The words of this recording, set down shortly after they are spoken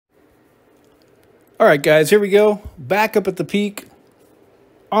All right, guys, here we go. Back up at the peak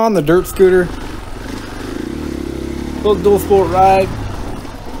on the dirt scooter. Little dual sport ride.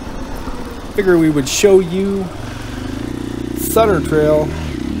 Figure we would show you Sutter Trail,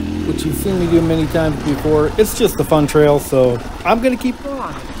 which you've seen me do many times before. It's just a fun trail, so I'm gonna keep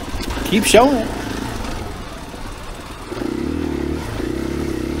showing it.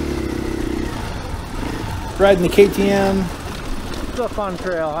 Riding the KTM. It's a fun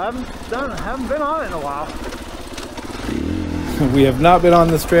trail. I haven't been on it in a while. We have not been on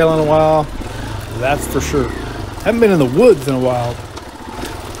this trail in a while, that's for sure. Haven't been in the woods in a while.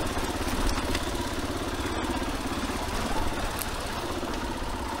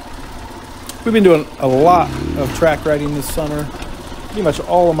 We've been doing a lot of track riding this summer. Pretty much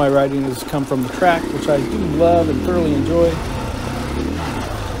all of my riding has come from the track, which I do love and thoroughly enjoy.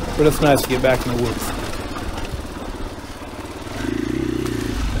 But it's nice to get back in the woods.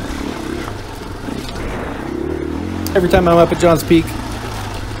 Every time I'm up at Johns Peak,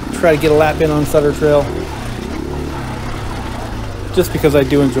 try to get a lap in on Sutter Trail, just because I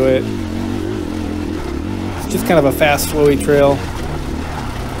do enjoy it. It's just kind of a fast, flowy trail.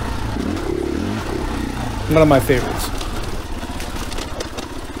 One of my favorites.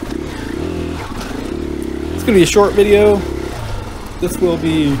 It's going to be a short video. This will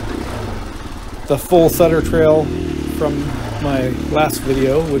be the full Sutter Trail from my last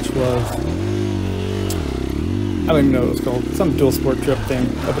video, which was, I don't even know what it was called. Some dual sport trip thing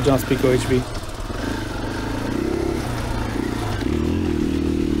up at Johns Peak OHV.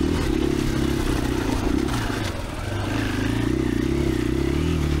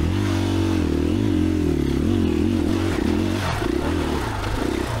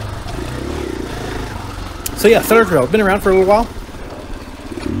 So yeah, Sutter Trail, been around for a little while.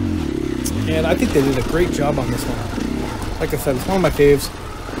 And I think they did a great job on this one. Like I said, it's one of my faves.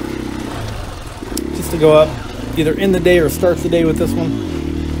 Just to go up, either in the day or start the day with this one.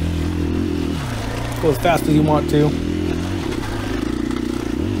 Go as fast as you want to.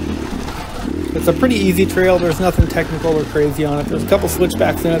 It's a pretty easy trail. There's nothing technical or crazy on it. There's a couple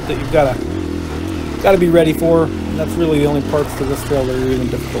switchbacks in it that you've got to be ready for. And that's really the only parts to this trail that are even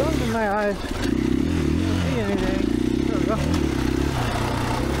difficult. Closing my eyes.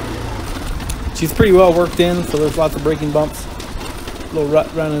 She's pretty well worked in, so there's lots of braking bumps. A little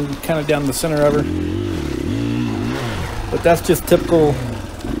rut running kind of down the center of her. But that's just typical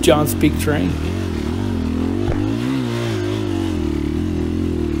Johns Peak terrain.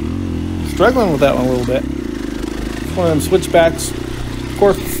 Struggling with that one a little bit. It's one of them switchbacks. Of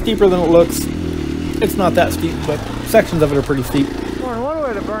course, it's steeper than it looks. It's not that steep, but sections of it are pretty steep. Well, one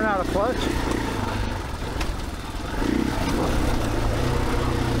way to burn out a clutch.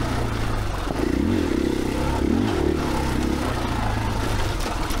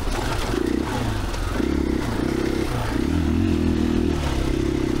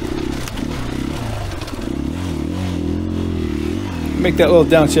 Make that little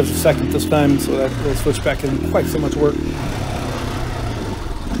downshift a second this time, so that little switchback isn't quite so much work.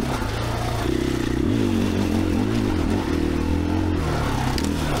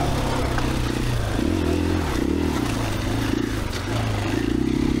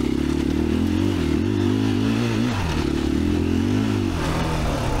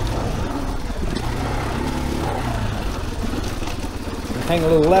 Hang a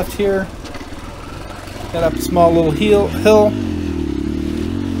little left here. Got up a small little hill.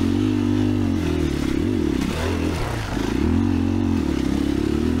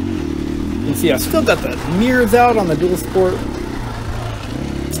 See, I've still got the mirrors out on the dual sport.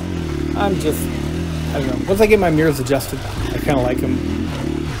 I don't know. Once I get my mirrors adjusted, I kind of like them.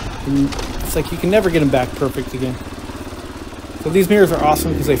 And it's like you can never get them back perfect again. So these mirrors are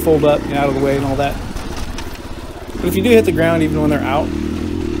awesome because they fold up and out of the way and all that. But if you do hit the ground, even when they're out,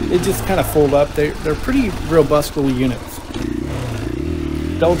 they just kind of fold up. They're pretty robust little units.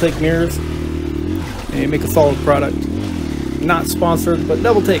 Double take mirrors, and they make a solid product. Not sponsored, but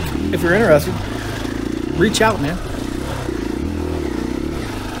double take. If you're interested, reach out, man.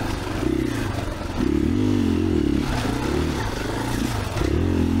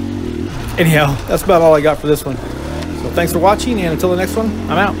 Anyhow, that's about all I got for this one. So thanks for watching, and until the next one,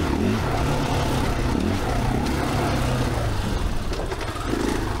 I'm out.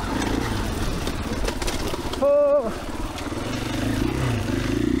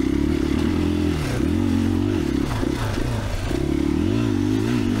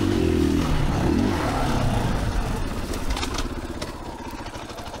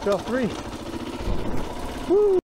 Trail 3.